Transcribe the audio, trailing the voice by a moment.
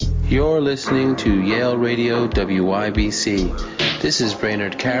You're listening to Yale Radio WYBC. This is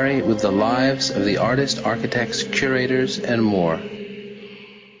Brainerd Carey with the lives of the artists, architects, curators, and more.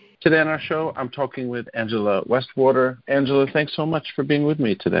 Today on our show, I'm talking with Angela Westwater. Angela, thanks so much for being with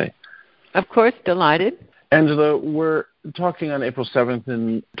me today. Of course, delighted. Angela, we're talking on April 7th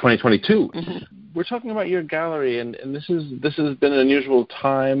in 2022. Mm-hmm. We're talking about your gallery, and this has been an unusual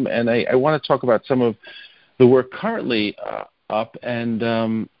time, and I want to talk about some of the work currently up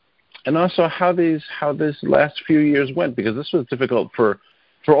and also how this last few years went, because this was difficult for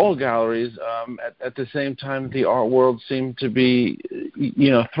all galleries. At the same time, the art world seemed to be,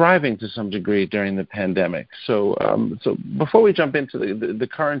 thriving to some degree during the pandemic. So before we jump into the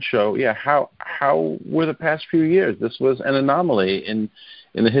current show, how were the past few years? This was an anomaly in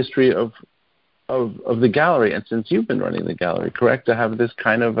the history of the gallery, and since you've been running the gallery, correct, to have this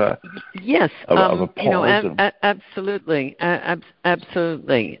kind of a of a pause. Absolutely.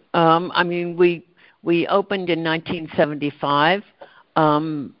 I mean, we opened in 1975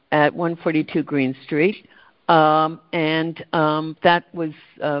 at 142 Green Street, and that was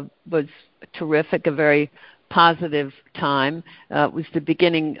terrific, a very positive time. It was the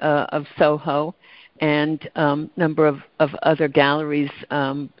beginning of Soho, and number of other galleries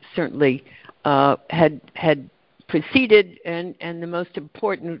certainly had preceded, and the most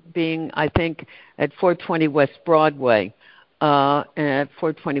important being, I think, at 420 West Broadway. At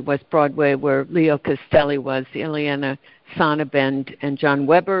 420 West Broadway, where Leo Castelli was, Ileana Sonnabend, and John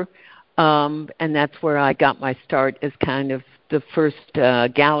Weber, and that's where I got my start as kind of the first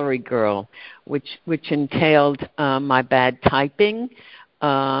gallery girl, which entailed my bad typing,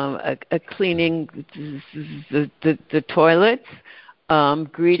 cleaning the toilets,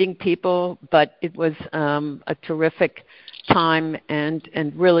 greeting people, but it was a terrific time, and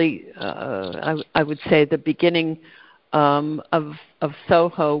really, I would say the beginning of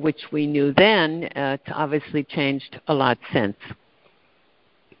Soho, which we knew then, obviously changed a lot since.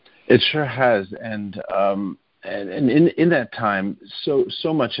 It sure has, and in that time,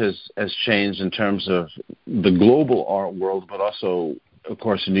 so much has changed in terms of the global art world, but also, of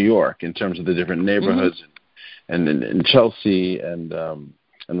course, in New York, in terms of the different neighborhoods. Mm-hmm. And in Chelsea and the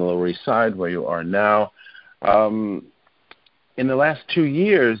Lower East Side, where you are now. In the last 2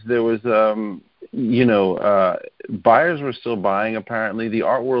 years, there was, buyers were still buying, apparently. The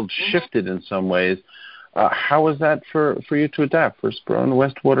art world shifted in some ways. How was that for you to adapt, for Spro and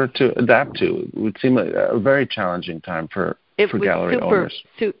Westwater to adapt to? It would seem like a very challenging time for gallery owners.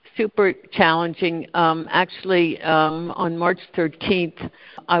 Super challenging. Actually, on March 13th,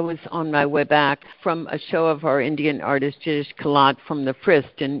 I was on my way back from a show of our Indian artist, Jitish Kalat, from the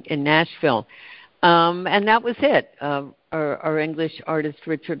Frist in Nashville. And that was it. Our English artist,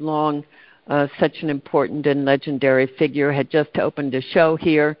 Richard Long, such an important and legendary figure, had just opened a show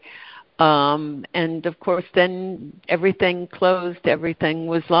here. And, of course, then everything closed. Everything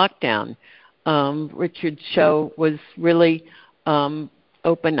was locked down. Richard's show was really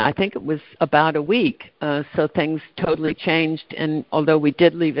open, I think it was about a week, so things totally changed. And although we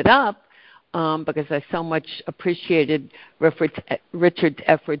did leave it up, because I so much appreciated Richard's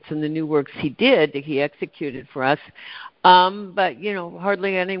efforts and the new works he executed for us, but,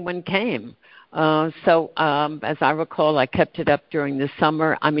 hardly anyone came. So as I recall, I kept it up during the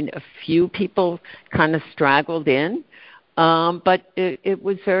summer. I mean, a few people kind of straggled in. But it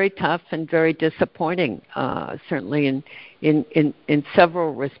was very tough and very disappointing, certainly in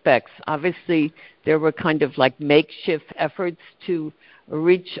several respects. Obviously, there were kind of like makeshift efforts to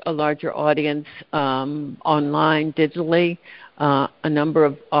reach a larger audience online, digitally. A number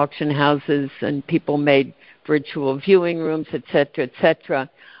of auction houses and people made virtual viewing rooms, et cetera, et cetera.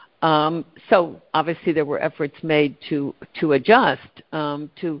 So obviously there were efforts made to adjust,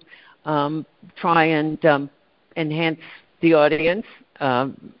 to try and enhance the audience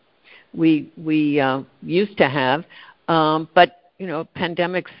we used to have, but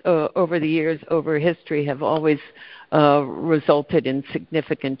pandemics over the years, over history, have always resulted in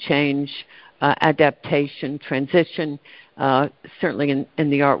significant change, adaptation, transition. Certainly in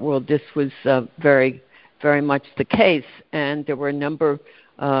the art world, this was very, very much the case, and there were a number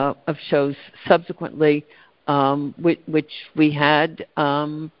of shows subsequently which we had.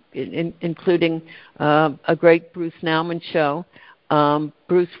 Including a great Bruce Nauman show.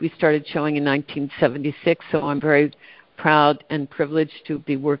 Bruce we started showing in 1976, so I'm very proud and privileged to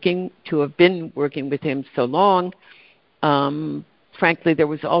have been working with him so long. Frankly, there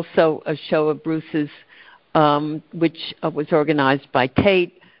was also a show of Bruce's which was organized by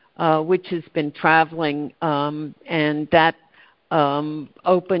Tate, which has been traveling, and that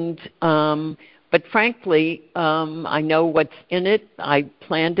opened but frankly, I know what's in it. I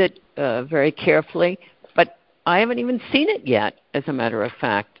planned it very carefully, but I haven't even seen it yet, as a matter of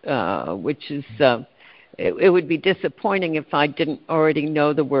fact, which is it would be disappointing if I didn't already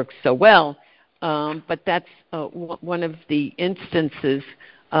know the work so well. But that's one of the instances.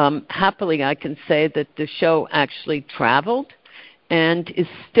 Happily, I can say that the show actually traveled and is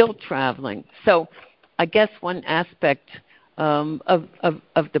still traveling. So I guess one aspect of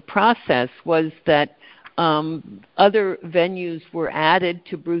the process was that other venues were added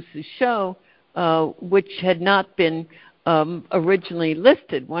to Bruce's show, which had not been originally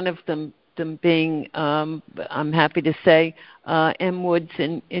listed. One of them being, I'm happy to say, M. Woods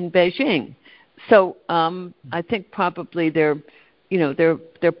in Beijing. So I think probably there are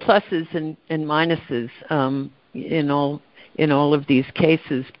pluses and minuses in all of these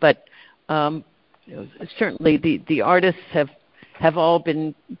cases, but certainly the artists have all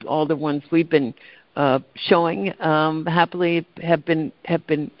the ones we've been showing happily have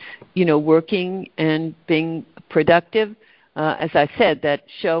been working and being productive. As I said, that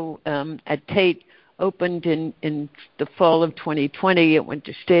show at Tate opened in the fall of 2020. It went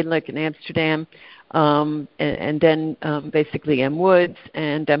to Stedelijk in Amsterdam, and then basically M. Woods.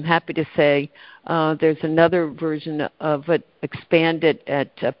 And I'm happy to say there's another version of it expanded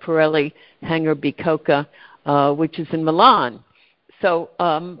at Pirelli Hangar Bicocca, which is in Milan. So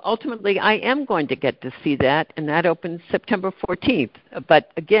ultimately, I am going to get to see that, and that opens September 14th.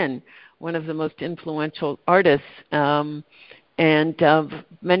 But again, one of the most influential artists, and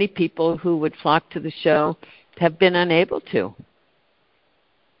many people who would flock to the show have been unable to.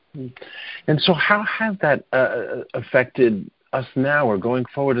 And so how has that affected us now or going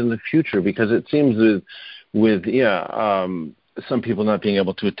forward in the future? Because it seems with some people not being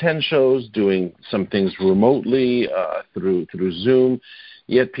able to attend shows, doing some things remotely through Zoom,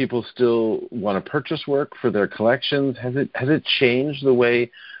 yet people still want to purchase work for their collections. Has it changed the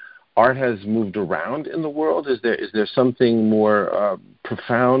way art has moved around in the world? Is there something more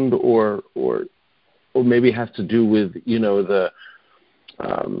profound or maybe has to do with the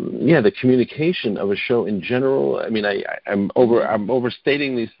communication of a show in general? I mean, I'm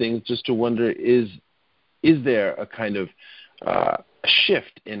overstating these things just to wonder, is there a kind of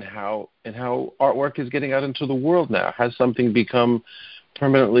shift in how artwork is getting out into the world now? Has something become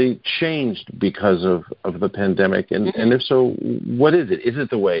permanently changed because of the pandemic? And if so, what is it? Is it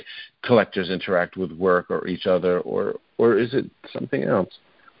the way collectors interact with work or each other, or is it something else?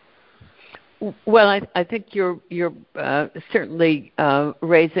 Well, I think you're certainly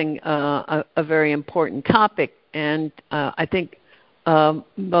raising a very important topic, and I think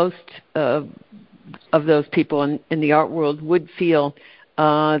most of those people in the art world would feel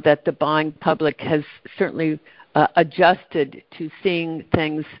that the buying public has certainly adjusted to seeing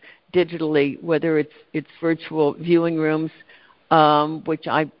things digitally, whether it's virtual viewing rooms, which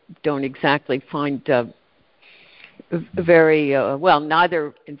I don't exactly find very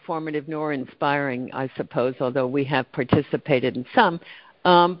neither informative nor inspiring, I suppose, although we have participated in some.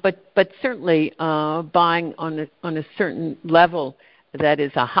 But certainly buying on a certain level that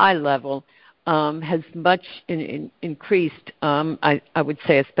is a high level has much increased, I would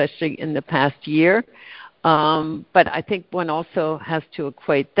say, especially in the past year. But I think one also has to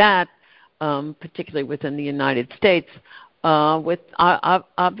equate that, particularly within the United States, with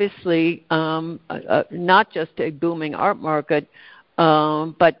obviously not just a booming art market,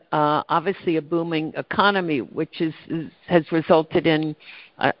 but obviously a booming economy, which has resulted in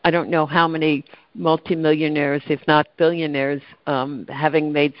I don't know how many multimillionaires, if not billionaires,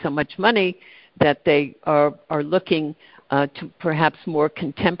 having made so much money that they are looking to perhaps more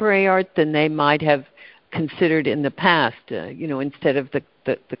contemporary art than they might have considered in the past, instead of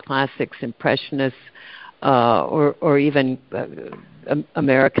the classics, Impressionists, or even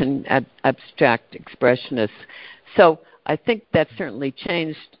American abstract expressionists. So I think that's certainly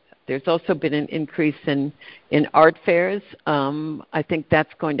changed. There's also been an increase in art fairs. I think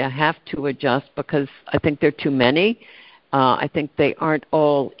that's going to have to adjust because I think there are too many. I think they aren't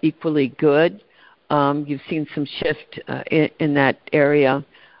all equally good. You've seen some shift in that area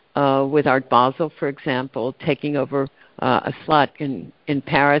with Art Basel, for example, taking over a slot in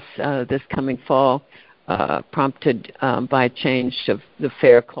Paris this coming fall, prompted by a change of the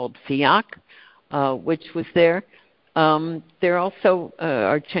fair called FIAC, which was there. There also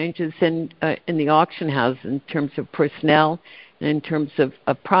are changes in the auction house in terms of personnel and in terms of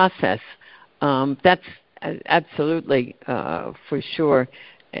process. That's absolutely for sure.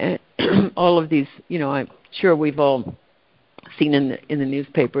 All of these, I'm sure we've all seen in the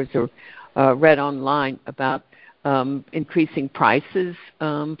newspapers or read online about increasing prices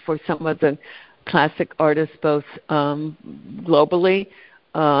for some of the classic artists, both globally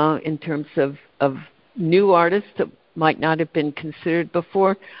in terms of new artists that might not have been considered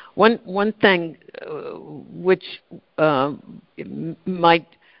before. One thing which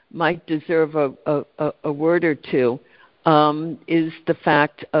might deserve a word or two is the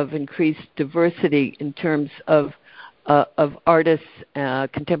fact of increased diversity in terms of artists,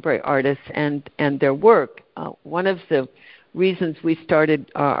 contemporary artists, and their work. One of the reasons we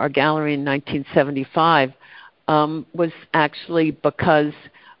started our gallery in 1975 was actually because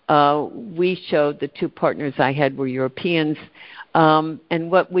we showed the two partners I had were Europeans,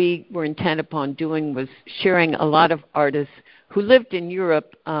 and what we were intent upon doing was sharing a lot of artists who lived in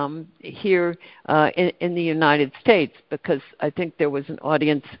Europe here in the United States, because I think there was an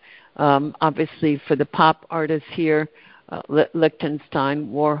audience, obviously, for the pop artists here, Lichtenstein,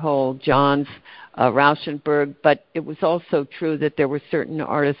 Warhol, Johns, Rauschenberg, but it was also true that there were certain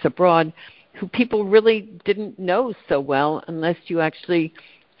artists abroad who people really didn't know so well unless you actually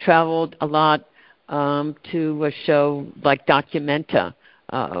traveled a lot to a show like Documenta,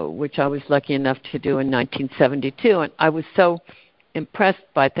 which I was lucky enough to do in 1972. And I was so impressed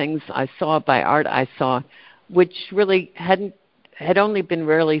by things I saw, by art I saw, which really had only been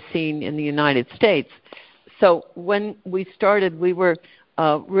rarely seen in the United States. So when we started, we were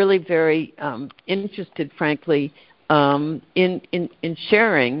really very interested, frankly, in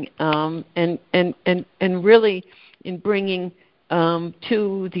sharing and really in bringing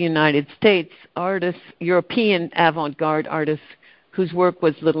to the United States artists, European avant-garde artists whose work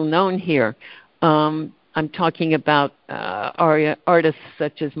was little known here. I'm talking about artists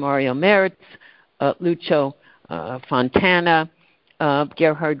such as Mario Meritz, Lucio Fontana,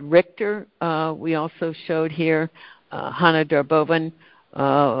 Gerhard Richter, we also showed here, Hanna Darboven,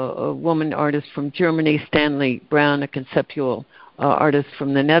 a woman artist from Germany, Stanley Brown, a conceptual artist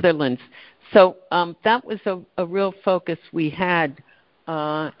from the Netherlands. So that was a real focus we had,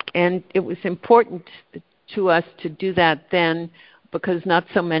 and it was important to us to do that then, because not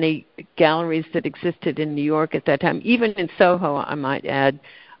so many galleries that existed in New York at that time, even in Soho, I might add,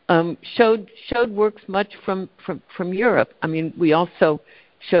 showed works much from Europe. I mean, we also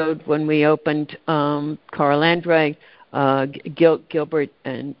showed when we opened Carl Andre, Gilbert,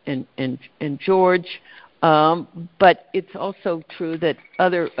 and George. But it's also true that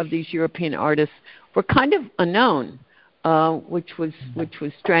other of these European artists were kind of unknown, which was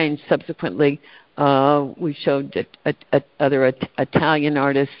strange. Subsequently, we showed other Italian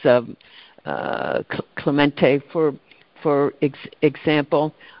artists, Clemente, for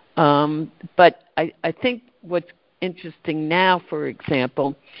example. But I think what's interesting now, for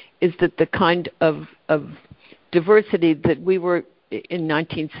example, is that the kind of diversity that we were in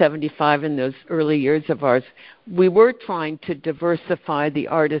 1975, in those early years of ours, we were trying to diversify the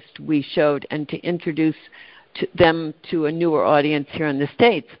artists we showed and to introduce them to a newer audience here in the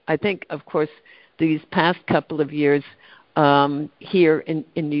States. I think, of course, these past couple of years here in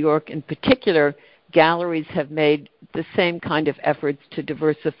New York in particular, galleries have made the same kind of efforts to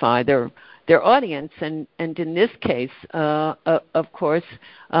diversify their audience, and in this case, of course,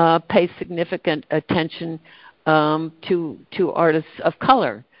 pay significant attention to artists of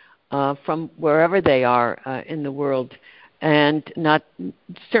color from wherever they are in the world, and not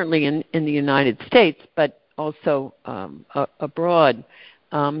certainly in the United States, but also abroad.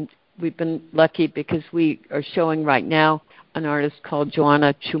 We've been lucky because we are showing right now an artist called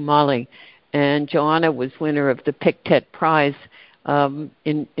Joanna Chumali, and Joanna was winner of the Pictet Prize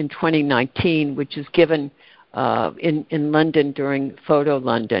in 2019, which is given in London during Photo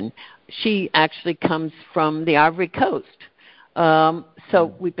London. She actually comes from the Ivory Coast.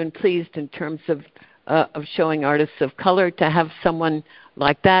 So we've been pleased in terms of showing artists of color to have someone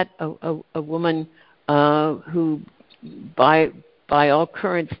like that, a woman who, by all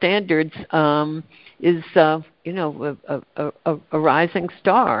current standards, is a rising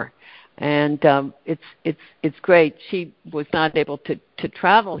star. And it's great. She was not able to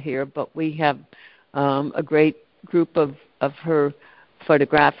travel here, but we have a great group of her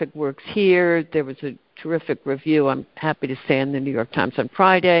photographic works here. There was a terrific review, I'm happy to say, in the New York Times on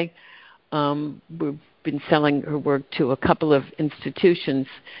Friday. We've been selling her work to a couple of institutions,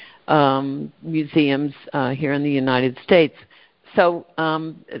 museums here in the United States. So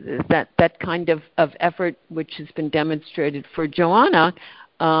that kind of effort, which has been demonstrated for Joanna,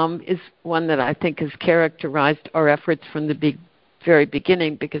 is one that I think has characterized our efforts from the very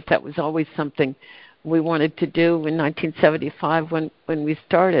beginning, because that was always something we wanted to do in 1975 when we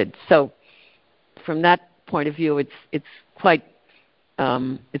started. So from that point of view, it's quite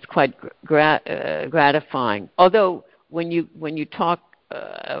gratifying. Although when you talk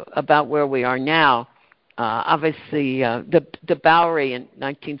where we are now. Obviously, the Bowery in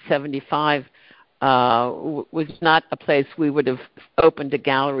 1975 was not a place we would have opened a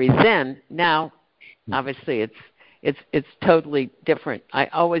gallery then. Now, obviously, it's totally different. I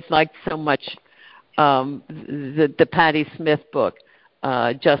always liked so much the Patti Smith book,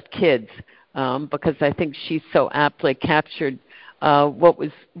 Just Kids, because I think she so aptly captured what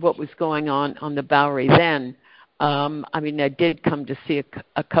was going on the Bowery then. I mean, I did come to see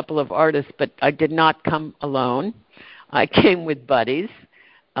a couple of artists, but I did not come alone. I came with buddies,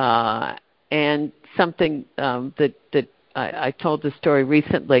 and something that I told the story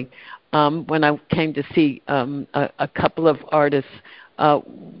recently when I came to see a couple of artists.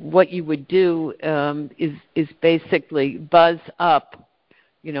 What you would do is basically buzz up,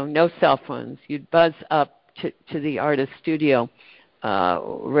 no cell phones. You'd buzz up to the artist studio,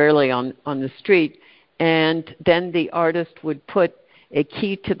 rarely on the street. And then the artist would put a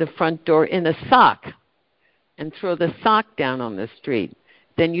key to the front door in a sock and throw the sock down on the street.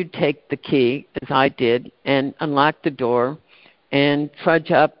 Then you'd take the key, as I did, and unlock the door and trudge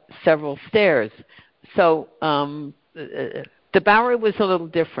up several stairs. So the Bowery was a little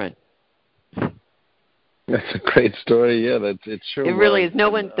different. That's a great story. Yeah, it sure was. It really is. No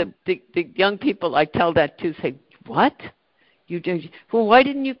one, the young people I tell that to say, "What? You did? Well, why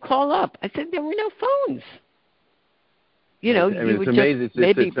didn't you call up?" I said, "There were no phones." It's amazing.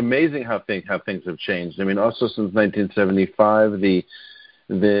 It's amazing how things have changed. I mean, also since 1975, the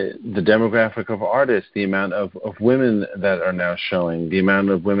demographic of artists, the amount of women that are now showing, the amount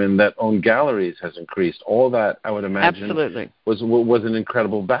of women that own galleries has increased. All that, I would imagine, absolutely was an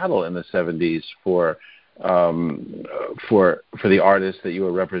incredible battle in the 70s for the artists that you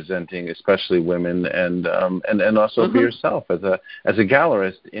were representing, especially women, and also for yourself as a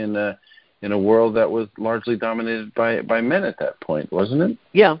gallerist in a world that was largely dominated by men at that point, wasn't it?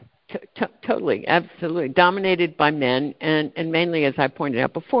 Yeah, totally, absolutely dominated by men, and mainly, as I pointed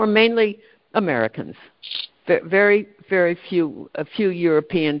out before, mainly Americans. Very, very few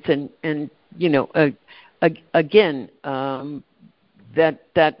Europeans, and again.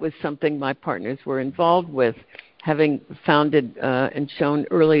 That was something my partners were involved with, having founded and shown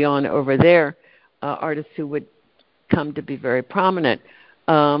early on over there artists who would come to be very prominent.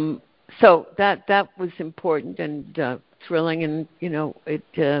 So that was important and thrilling, and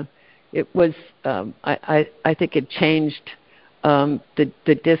it was I think it changed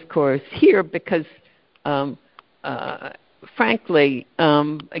the discourse here because frankly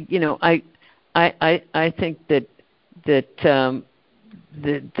I think that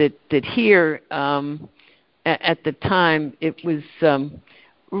here at the time it was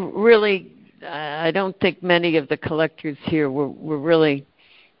really I don't think many of the collectors here were really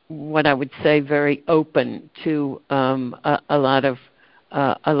what I would say very open to a lot of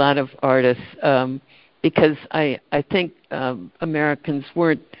artists because I think Americans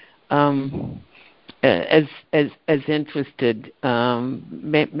weren't as interested,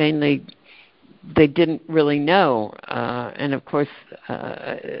 mainly they didn't really know, and of course,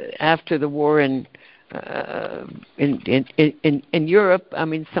 after the war in Europe, I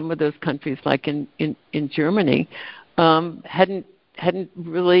mean, some of those countries, like in Germany, hadn't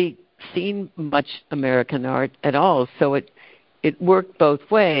really seen much American art at all. So it worked both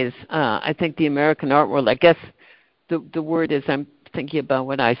ways. I think the American art world, I guess, the word is I'm thinking about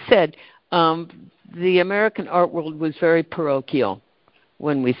what I said. The American art world was very parochial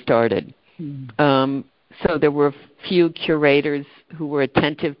when we started. So there were few curators who were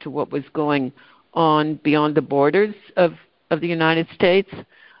attentive to what was going on beyond the borders of the United States.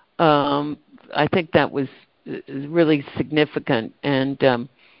 I think that was really significant. And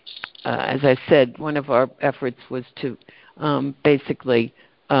as I said, one of our efforts was to basically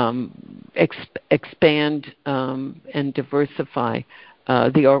expand and diversify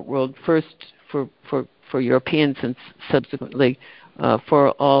the art world, first for Europeans and subsequently for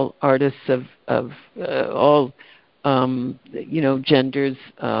all artists of all genders,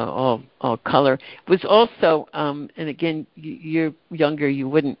 all color. It was also, and again, you're younger, you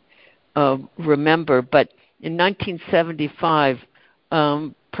wouldn't remember, but in 1975,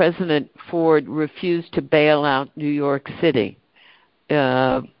 President Ford refused to bail out New York City.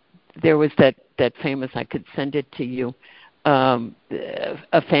 There was that famous, I could send it to you,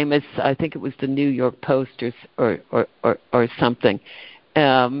 a famous, I think it was the New York Post or something.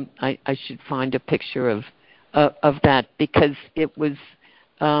 I should find a picture of that because it was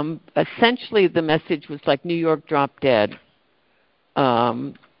essentially the message was like New York dropped dead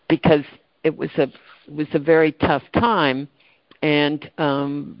because it was a very tough time, and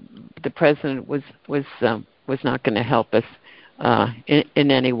the president was not going to help us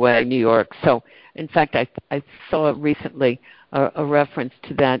in any way, New York. So, in fact, I saw recently a reference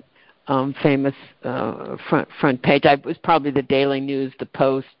to that famous front page. It was probably the Daily News, the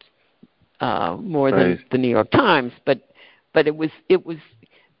Post, more than the New York Times, but it was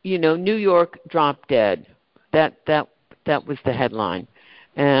New York dropped dead. That was the headline,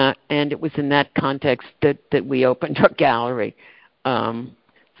 and it was in that context that we opened our gallery.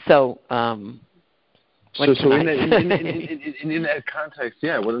 So in that context,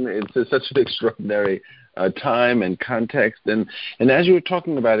 it's such an extraordinary time and context, and as you were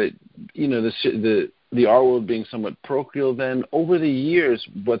talking about it, the art world being somewhat parochial. Then over the years,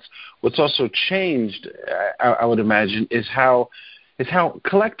 what's also changed, I would imagine, is how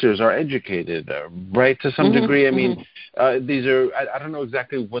collectors are educated, right? To some degree. I mean, these are I don't know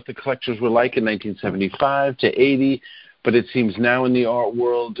exactly what the collectors were like in 1975 to 80. But it seems now in the art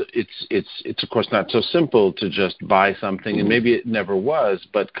world, it's of course not so simple to just buy something, and maybe it never was.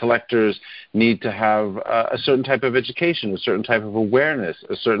 But collectors need to have a certain type of education, a certain type of awareness,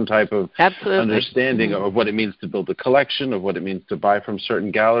 a certain type of understanding of what it means to build a collection, of what it means to buy from certain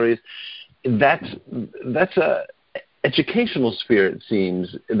galleries. That's a educational sphere, it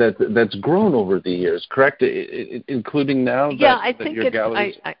seems, that's grown over the years, correct? Including now your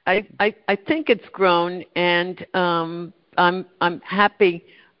galleries? I think it's grown, and I'm happy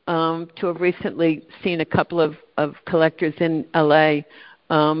to have recently seen a couple of collectors in LA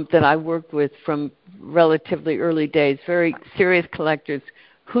that I worked with from relatively early days, very serious collectors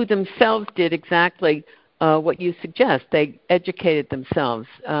who themselves did exactly what you suggest. They educated themselves.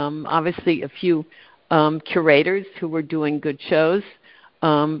 Obviously, a few curators who were doing good shows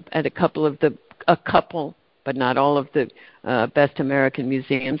at a couple, but not all of the best American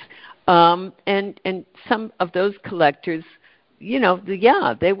museums, and some of those collectors,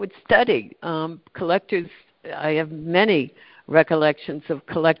 they would study. Collectors, I have many recollections of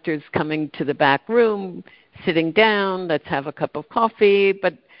collectors coming to the back room, sitting down, let's have a cup of coffee,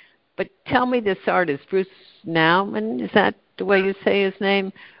 but tell me this artist, Bruce Nauman, is that the way you say his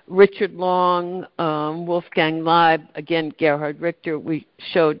name? Richard Long, Wolfgang Leib, again, Gerhard Richter, we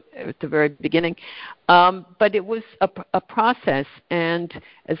showed at the very beginning. But it was a process, and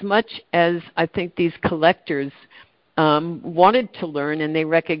as much as I think these collectors wanted to learn, and they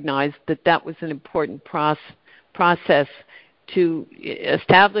recognized that was an important process to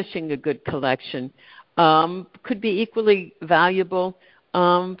establishing a good collection, could be equally valuable,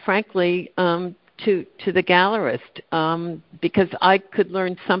 frankly, to the gallerist, because I could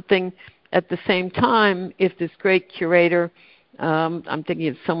learn something at the same time if this great curator, I'm thinking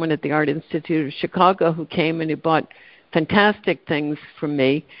of someone at the Art Institute of Chicago who came and who bought fantastic things from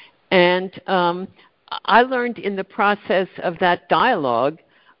me, and I learned in the process of that dialogue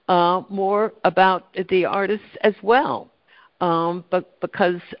more about the artists as well, but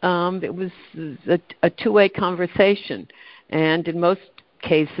because it was a two-way conversation, and in most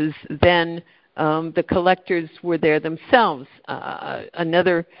cases then the collectors were there themselves.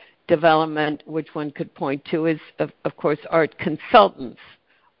 Another development which one could point to is, of course, art consultants,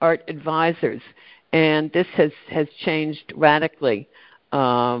 art advisors, and this has changed radically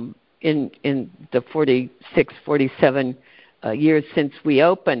in the 46, 47 years since we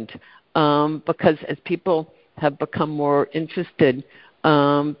opened, because as people have become more interested,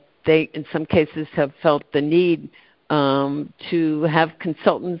 they in some cases have felt the need to have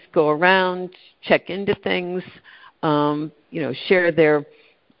consultants go around, check into things, share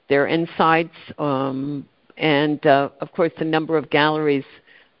their insights, and of course the number of galleries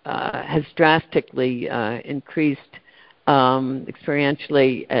has drastically increased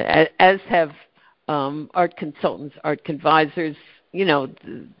experientially, as have art consultants, art advisors,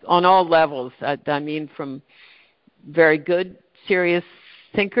 on all levels. I mean, from very good, serious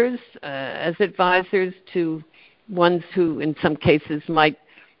thinkers as advisors to ones who in some cases might,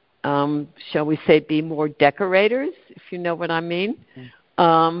 shall we say, be more decorators, if you know what I mean.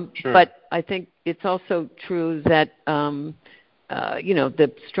 Sure. But I think it's also true that,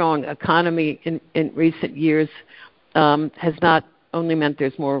 the strong economy in recent years has not only meant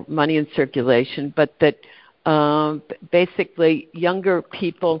there's more money in circulation, but that basically younger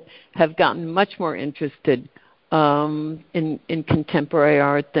people have gotten much more interested in contemporary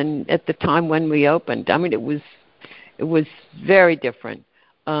art than at the time when we opened. I mean, it was very different.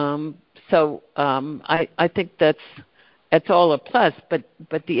 So I think that's all a plus, but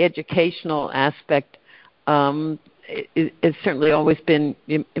the educational aspect is certainly always been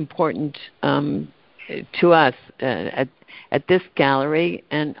important to us at this gallery,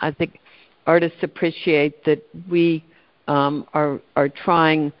 and I think artists appreciate that we are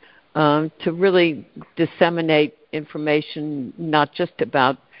trying to really disseminate information not just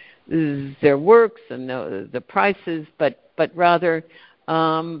about their works and the prices, but rather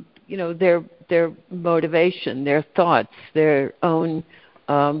their motivation, their thoughts, their own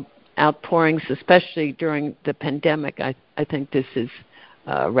outpourings, especially during the pandemic. I think this is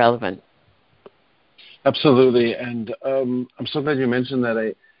relevant. Absolutely, and I'm so glad you mentioned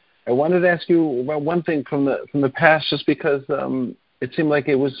that. I wanted to ask you about one thing from the past, just because it seemed like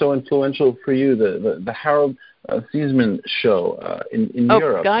it was so influential for you, the Harold Thiesman show in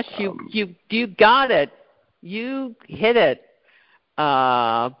Europe. Oh gosh, you got it. You hit it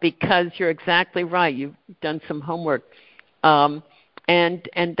because you're exactly right. You've done some homework, and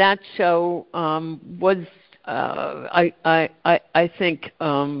that show was I think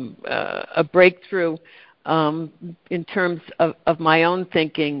a breakthrough in terms of my own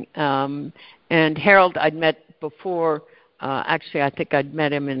thinking. And Harold I'd met before. Actually, I think I'd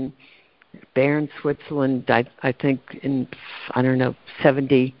met him in Bern, Switzerland. I think in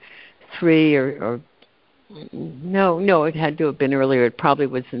 73 or no, it had to have been earlier. It probably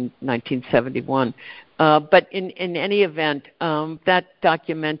was in 1971. But in any event, that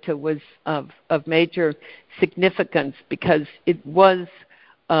documenta was of major significance because it was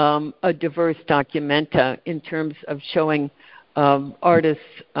a diverse documenta in terms of showing artists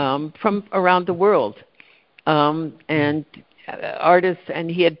from around the world. And artists, and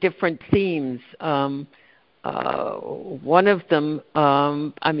he had different themes. One of them,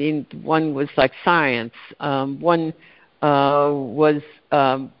 one was like science. One was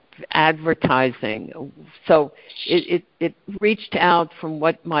advertising. So it reached out from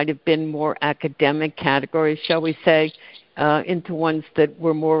what might have been more academic categories, shall we say, into ones that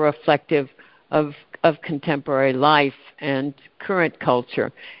were more reflective of contemporary life and current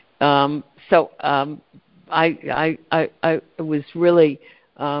culture. I was really,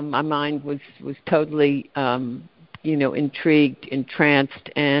 my mind was totally, intrigued, entranced,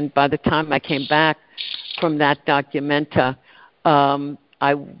 and by the time I came back from that documenta,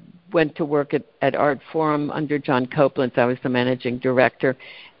 I went to work at Art Forum under John Copeland. I was the managing director,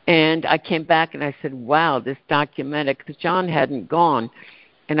 and I came back and I said, wow, this documenta, because John hadn't gone,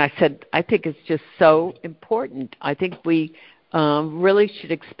 and I said, I think it's just so important. I think we really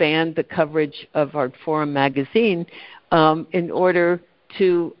should expand the coverage of Art Forum magazine in order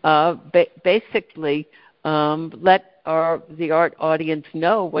to basically let the art audience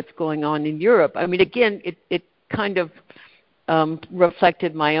know what's going on in Europe. I mean, again, it kind of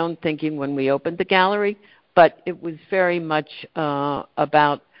reflected my own thinking when we opened the gallery, but it was very much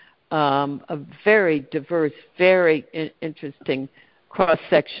about a very diverse, very interesting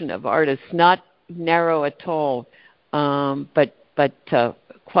cross-section of artists, not narrow at all, but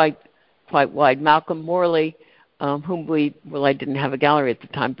quite wide. Malcolm Morley, whom I didn't have a gallery at the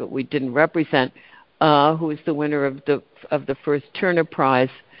time, but we didn't represent, who was the winner of the first Turner Prize,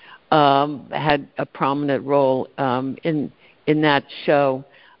 had a prominent role in that show.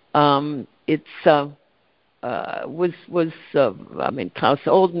 Klaus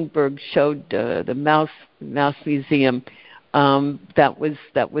Oldenburg showed the Mouse Museum. That was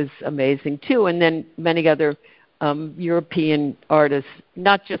amazing too, and then many other European artists,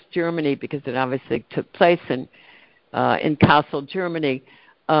 not just Germany, because it obviously took place in Kassel, Germany,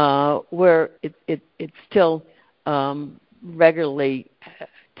 where it still regularly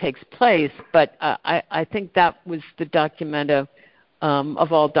takes place. But I think that was the documenta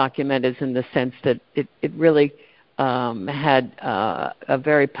of all documentas, in the sense that it really had a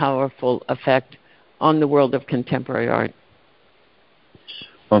very powerful effect on the world of contemporary art.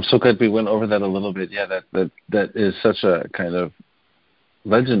 Well, I'm so glad we went over that a little bit. Yeah, that is such a kind of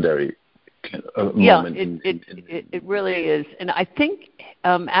legendary moment. Yeah, it really is. And I think,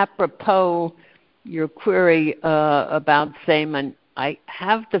 apropos your query about Zeman, I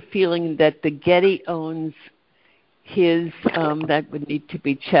have the feeling that the Getty owns his, that would need to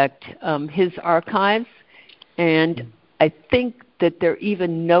be checked, his archives. And I think that there are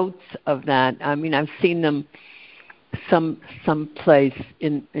even notes of that. I mean, I've seen them some place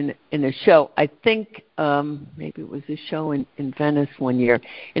in a show. I think maybe it was a show in Venice one year.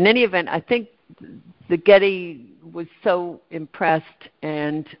 In any event, I think the Getty was so impressed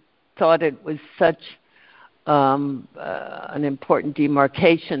and thought it was such an important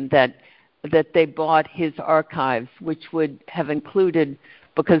demarcation that they bought his archives, which would have included,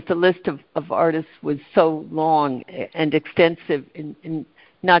 because the list of artists was so long and extensive in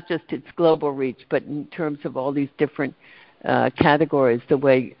not just its global reach, but in terms of all these different categories, the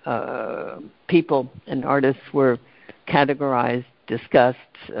way people and artists were categorized, discussed,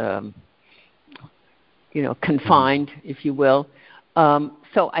 confined, if you will.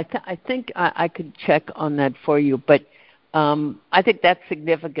 So I think I could check on that for you, but I think that's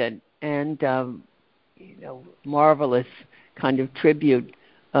significant and marvelous kind of tribute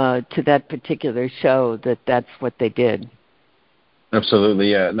to that particular show. That's what they did.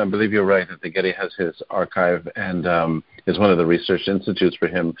 Absolutely, yeah. And I believe you're right that the Getty has his archive and is one of the research institutes for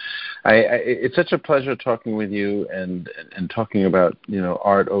him. It's such a pleasure talking with you and talking about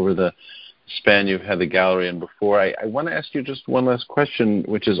art over the span you've had the gallery. And before I want to ask you just one last question,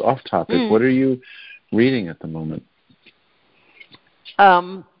 which is off topic. What are you reading at the moment?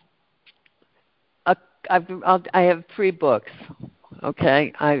 I have 3 books.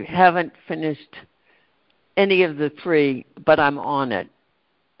 Okay, I haven't finished any of the 3, but I'm on it,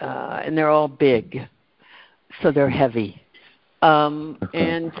 and they're all big, so they're heavy.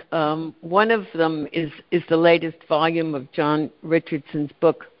 And one of them is the latest volume of John Richardson's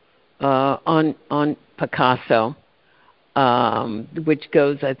book on Picasso, which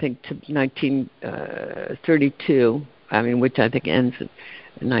goes, I think, to 1932. Which I think ends in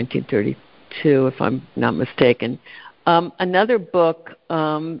 1932, if I'm not mistaken. Another book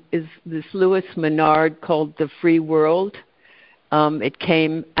is this Louis Menard called The Free World. It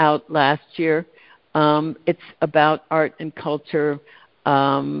came out last year. It's about art and culture,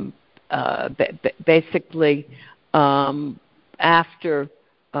 basically after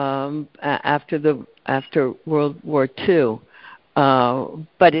World War II.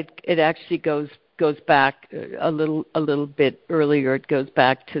 But it actually goes back a little bit earlier. It goes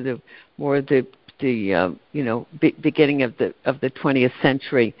back to the beginning of the 20th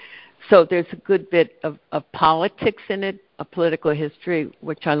century. So there's a good bit of politics in it, a political history,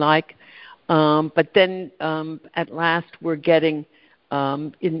 which I like. But then at last we're getting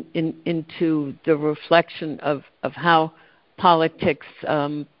into the reflection of how politics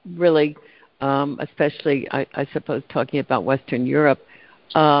really, especially I suppose talking about Western Europe,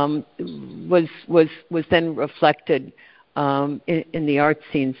 was then reflected in the art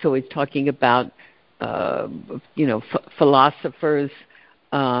scene. So he's talking about philosophers,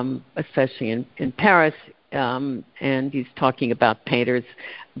 especially in Paris, and he's talking about painters.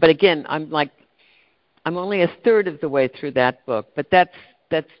 But again, I'm only a third of the way through that book, but that's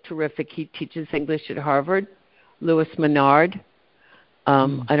terrific. He teaches English at Harvard, Louis Menard.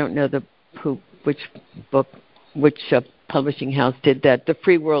 I don't know which publishing house did that. The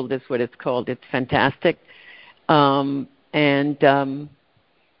Free World is what it's called. It's fantastic. Then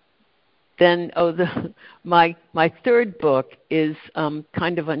my third book is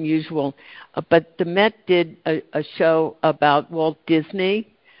kind of unusual, but the Met did a show about Walt Disney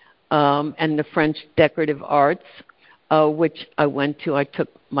and the French decorative arts, which I went to. I took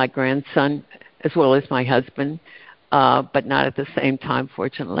my grandson as well as my husband, but not at the same time,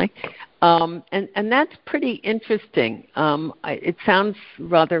 fortunately. And that's pretty interesting. It sounds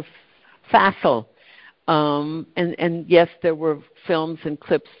rather facile. And yes, there were films and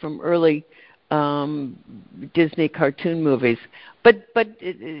clips from early Disney cartoon movies, but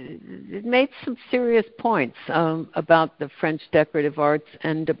it made some serious points about the French decorative arts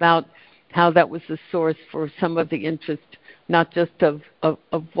and about how that was the source for some of the interest, not just of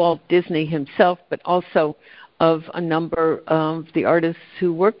Walt Disney himself, but also of a number of the artists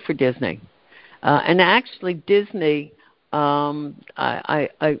who worked for Disney. And actually, Disney, I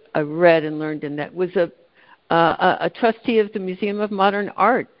read and learned in that, was a trustee of the Museum of Modern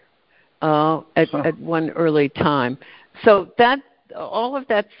Art at one early time. So all of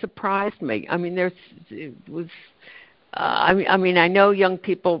that surprised me. I mean, I know young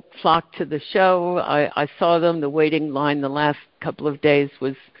people flocked to the show. I saw them. The waiting line the last couple of days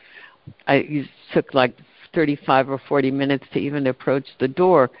it took like 35 or 40 minutes to even approach the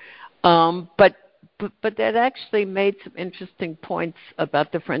door. But that actually made some interesting points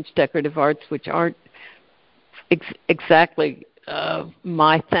about the French decorative arts, which aren't exactly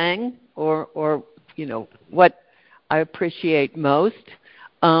my thing or what I appreciate most.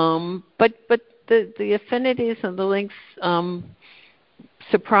 But the affinities and the links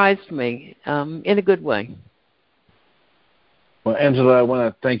surprised me in a good way. Well, Angela, I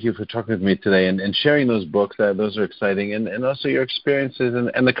want to thank you for talking with me today and sharing those books. Those are exciting, and also your experiences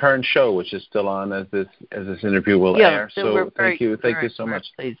and the current show, which is still on as this interview will air. So thank you so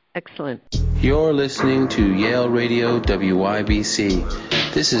much. Please. Excellent. You're listening to Yale Radio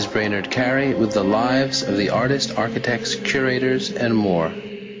WYBC. This is Brainerd Carey with the lives of the artists, architects, curators, and more.